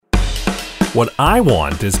What I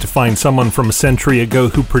want is to find someone from a century ago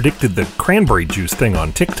who predicted the cranberry juice thing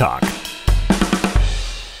on TikTok.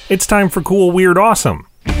 It's time for Cool, Weird, Awesome.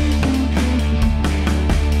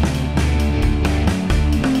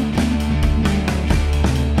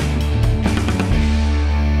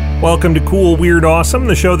 Welcome to Cool, Weird, Awesome,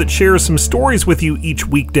 the show that shares some stories with you each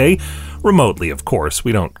weekday, remotely, of course.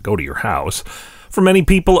 We don't go to your house. For many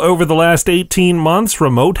people over the last 18 months,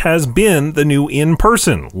 remote has been the new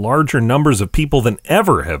in-person. Larger numbers of people than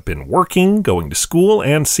ever have been working, going to school,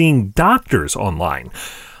 and seeing doctors online.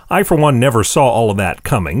 I, for one, never saw all of that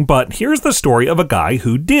coming, but here's the story of a guy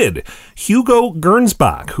who did. Hugo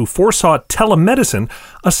Gernsback, who foresaw telemedicine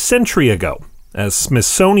a century ago. As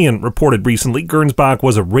Smithsonian reported recently, Gernsback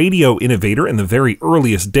was a radio innovator in the very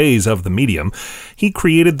earliest days of the medium. He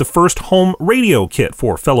created the first home radio kit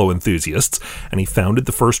for fellow enthusiasts, and he founded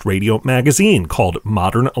the first radio magazine called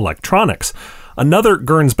Modern Electronics. Another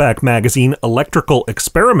Gernsback magazine, Electrical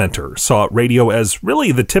Experimenter, saw radio as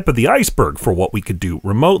really the tip of the iceberg for what we could do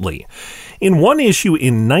remotely. In one issue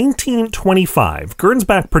in 1925,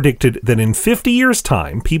 Gernsback predicted that in 50 years'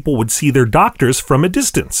 time, people would see their doctors from a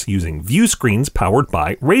distance using view screens powered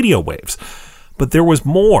by radio waves. But there was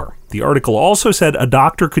more. The article also said a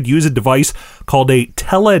doctor could use a device called a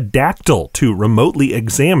teledactyl to remotely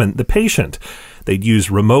examine the patient. They'd use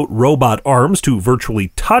remote robot arms to virtually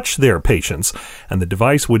touch their patients, and the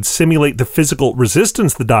device would simulate the physical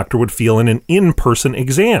resistance the doctor would feel in an in-person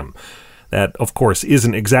exam. That, of course,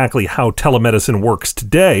 isn't exactly how telemedicine works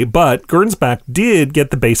today, but Gernsback did get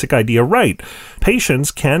the basic idea right. Patients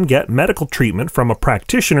can get medical treatment from a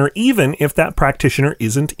practitioner even if that practitioner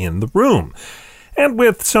isn't in the room. And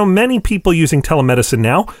with so many people using telemedicine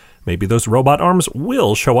now, maybe those robot arms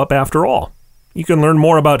will show up after all. You can learn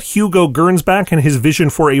more about Hugo Gernsback and his vision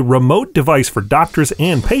for a remote device for doctors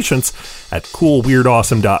and patients at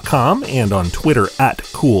coolweirdawesome.com and on Twitter at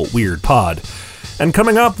coolweirdpod. And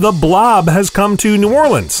coming up, the Blob has come to New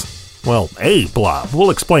Orleans. Well, a blob.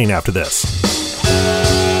 We'll explain after this.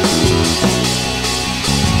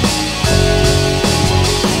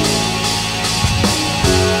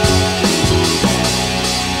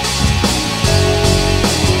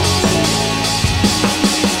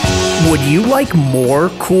 Would you like more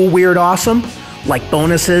Cool, Weird, Awesome? Like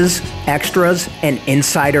bonuses, extras, and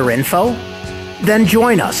insider info? Then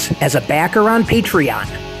join us as a backer on Patreon.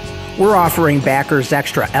 We're offering backers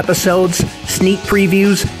extra episodes, sneak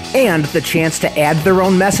previews, and the chance to add their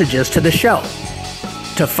own messages to the show.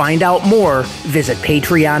 To find out more, visit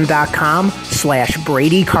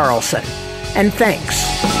patreon.com/Brady Carlson. And thanks.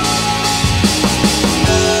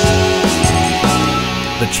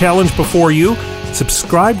 The challenge before you: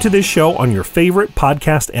 subscribe to this show on your favorite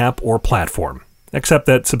podcast app or platform. Except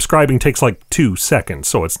that subscribing takes like 2 seconds,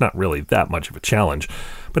 so it's not really that much of a challenge.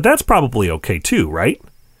 But that's probably okay too, right?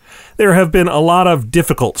 There have been a lot of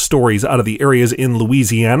difficult stories out of the areas in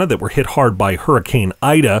Louisiana that were hit hard by Hurricane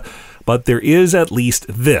Ida, but there is at least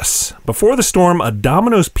this. Before the storm, a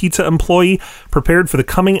Domino's Pizza employee prepared for the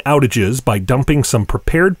coming outages by dumping some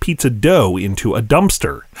prepared pizza dough into a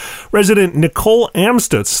dumpster. Resident Nicole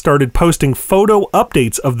Amstutz started posting photo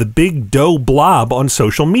updates of the big dough blob on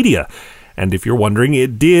social media. And if you're wondering,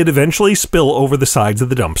 it did eventually spill over the sides of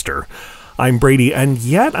the dumpster. I'm Brady, and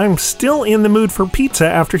yet I'm still in the mood for pizza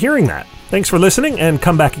after hearing that. Thanks for listening, and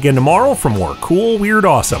come back again tomorrow for more Cool, Weird,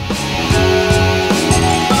 Awesome.